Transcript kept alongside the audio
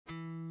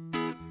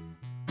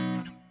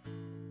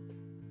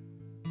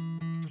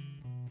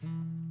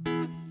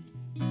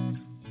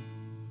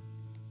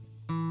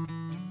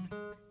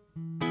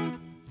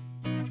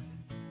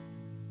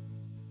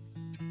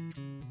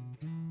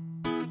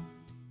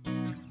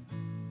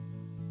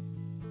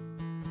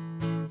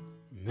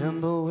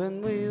Remember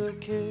when we were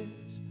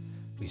kids,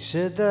 we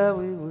said that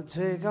we would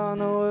take on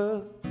the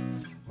world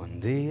one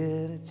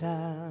day at a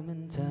time,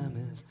 and time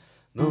has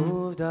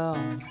moved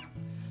on.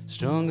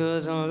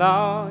 Strunger's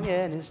along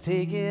and it's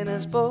taking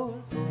us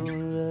both for a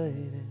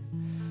ride.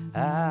 And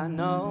I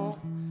know,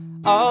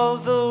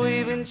 although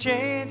we've been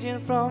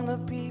changing from the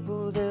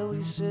people that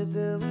we said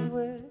that we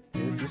were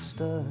at the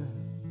start,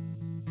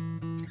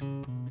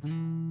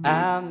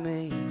 I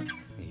mean,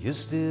 you're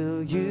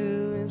still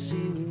you, and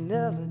see, we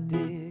never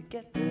did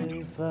get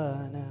very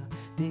far. Now,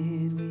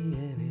 did we?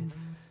 And it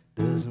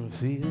doesn't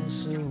feel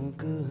so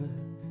good,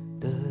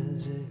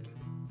 does it?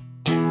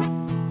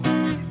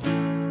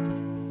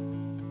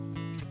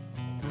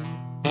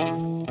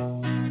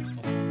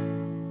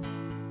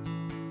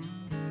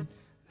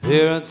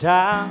 There are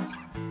times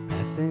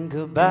I think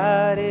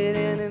about it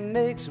and it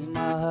makes my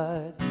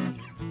heart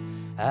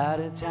beat out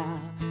of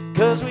time.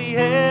 'Cause we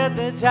had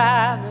the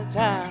time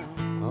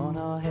on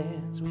our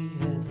hands. We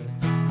had the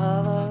time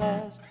of our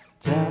lives,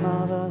 time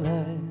of our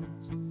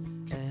lives.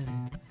 And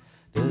it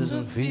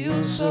doesn't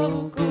feel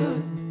so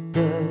good,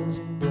 does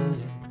it, does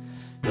it?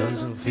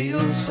 Doesn't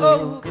feel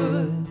so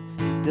good,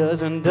 it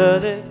doesn't,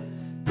 does it?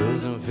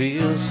 Doesn't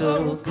feel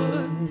so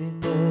good,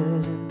 it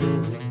doesn't,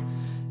 does it?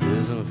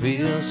 Doesn't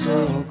feel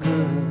so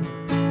good.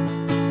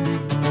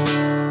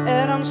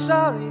 And I'm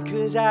sorry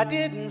 'cause I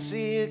didn't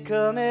see it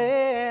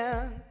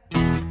coming.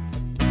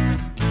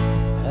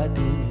 I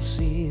didn't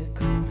see it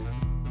coming.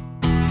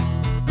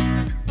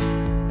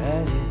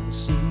 I didn't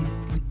see it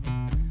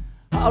coming.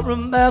 I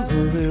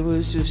remember it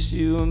was just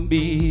you and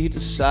me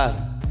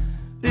deciding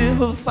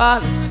never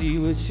finally see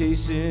we're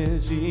chasing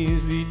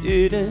dreams. We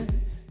didn't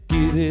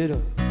give it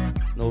up,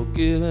 no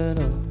giving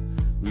up.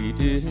 We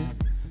didn't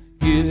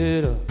give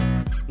it up,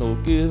 no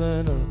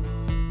giving up.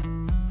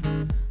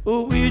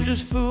 Oh, we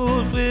just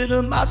fools with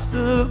a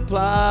master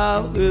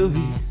plan. Will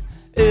we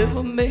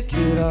ever make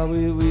it? Are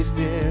we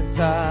wasting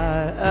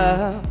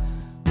time?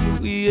 Will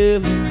we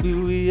ever,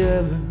 will we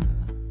ever?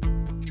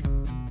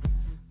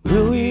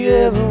 Will we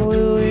ever,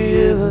 will we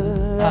ever?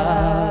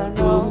 I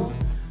know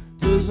it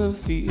doesn't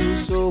feel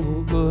so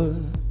good.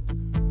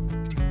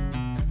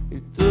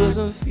 It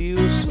doesn't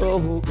feel so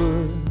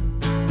good.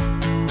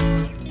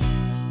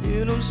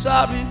 And I'm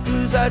sorry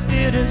 'cause I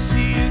didn't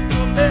see it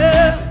coming.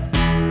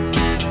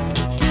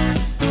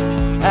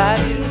 I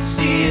didn't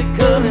see it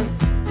coming.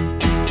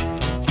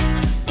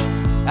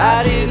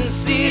 I didn't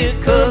see it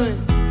coming.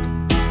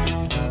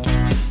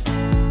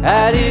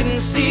 I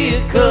didn't see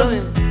it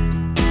coming.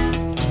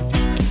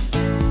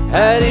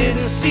 I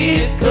didn't see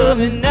it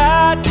coming.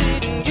 I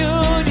didn't, you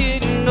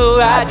didn't know.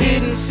 I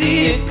didn't see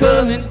it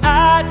coming.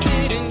 I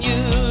didn't,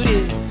 you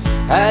didn't.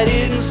 I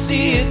didn't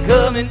see it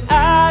coming.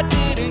 I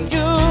didn't,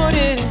 you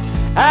didn't.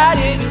 I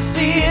didn't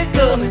see it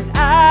coming.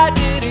 I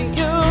didn't,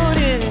 you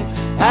didn't.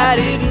 I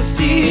didn't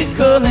see it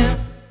coming.